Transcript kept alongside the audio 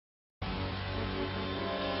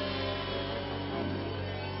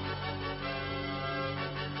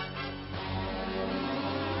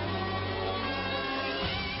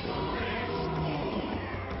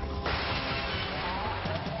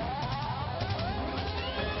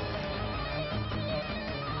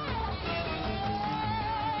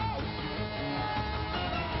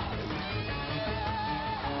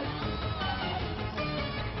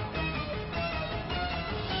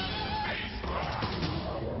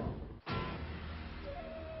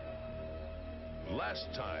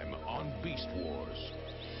Last time on Beast Wars.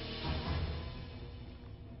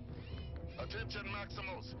 Attention,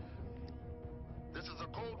 Maximals. This is a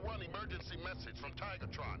Code 1 emergency message from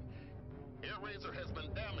Tigatron. Airraiser has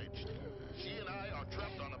been damaged. She and I are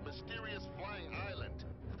trapped on a mysterious flying island.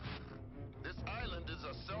 This island is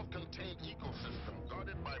a self-contained ecosystem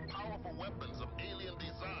guarded by powerful weapons of alien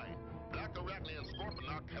design. Black Arachne and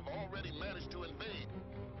Scorponok have already managed to invade.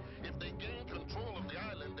 If they gain control of the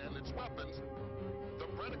island and its weapons, the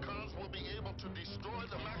Predacons will be able to destroy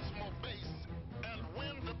the Maximal base and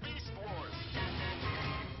win the Beast Wars.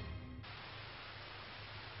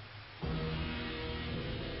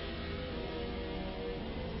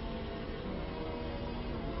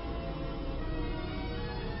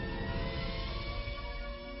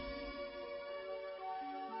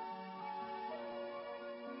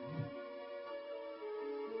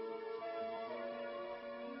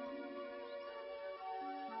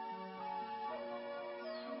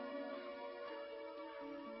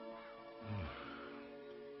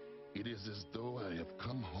 It is as though I have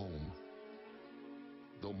come home.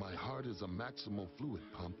 Though my heart is a maximal fluid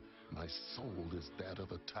pump, my soul is that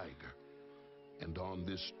of a tiger. And on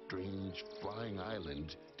this strange flying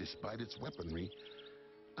island, despite its weaponry,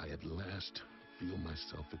 I at last feel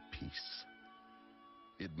myself at peace.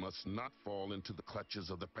 It must not fall into the clutches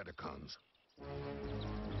of the Predacons.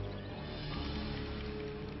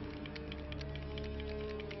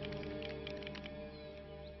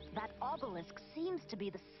 That obelisk seems to be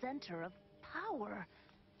the center of power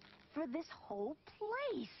for this whole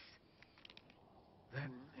place.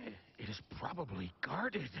 Then it is probably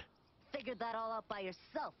guarded. Figured that all out by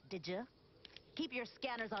yourself, did you? Keep your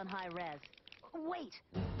scanners on high res. Wait!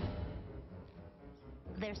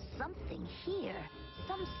 There's something here.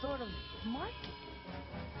 Some sort of marking.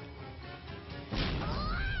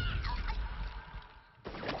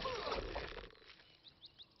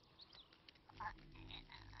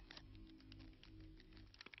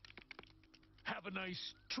 Have a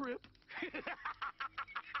nice trip.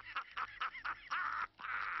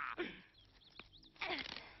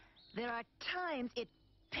 There are times it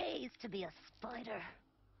pays to be a spider.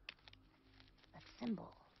 That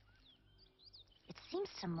symbol. It seems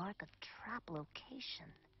to mark a trap location.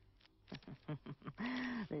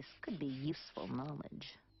 This could be useful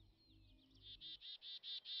knowledge.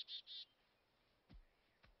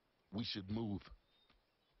 We should move.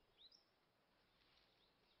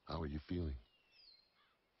 How are you feeling?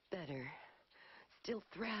 Better. Still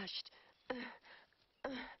thrashed.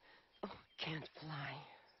 Can't fly.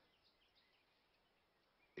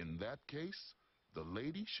 In that case, the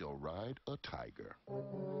lady shall ride a tiger.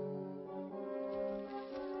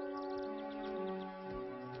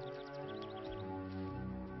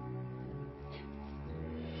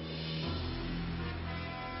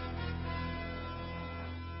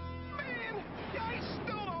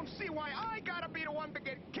 See why I gotta be the one to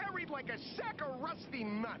get carried like a sack of rusty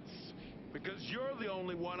nuts. Because you're the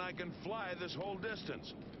only one I can fly this whole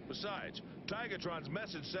distance. Besides, Tigatron's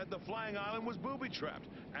message said the flying island was booby-trapped,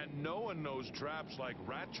 and no one knows traps like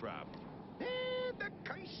Rat Trap. The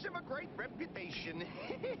curse of a great reputation.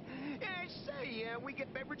 Say, we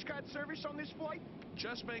get beverage card service on this flight?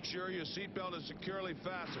 Just make sure your seatbelt is securely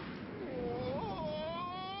fastened.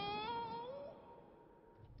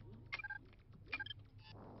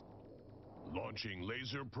 Launching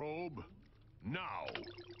laser probe, now.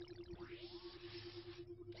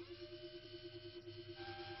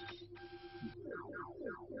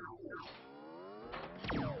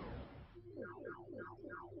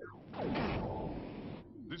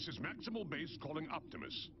 This is Maximal Base calling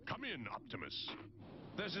Optimus. Come in, Optimus.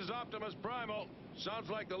 This is Optimus Primal. Sounds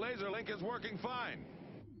like the laser link is working fine.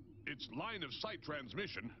 It's line of sight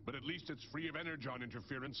transmission, but at least it's free of energon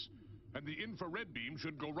interference. And the infrared beam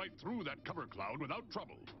should go right through that cover cloud without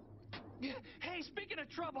trouble. Hey, speaking of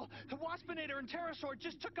trouble, the Waspinator and Pterosaur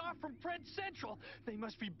just took off from Pred Central. They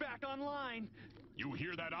must be back online. You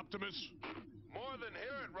hear that, Optimus? More than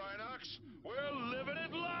hear it, Rhinox. We're living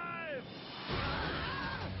it live!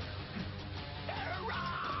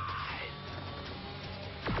 Hurrah!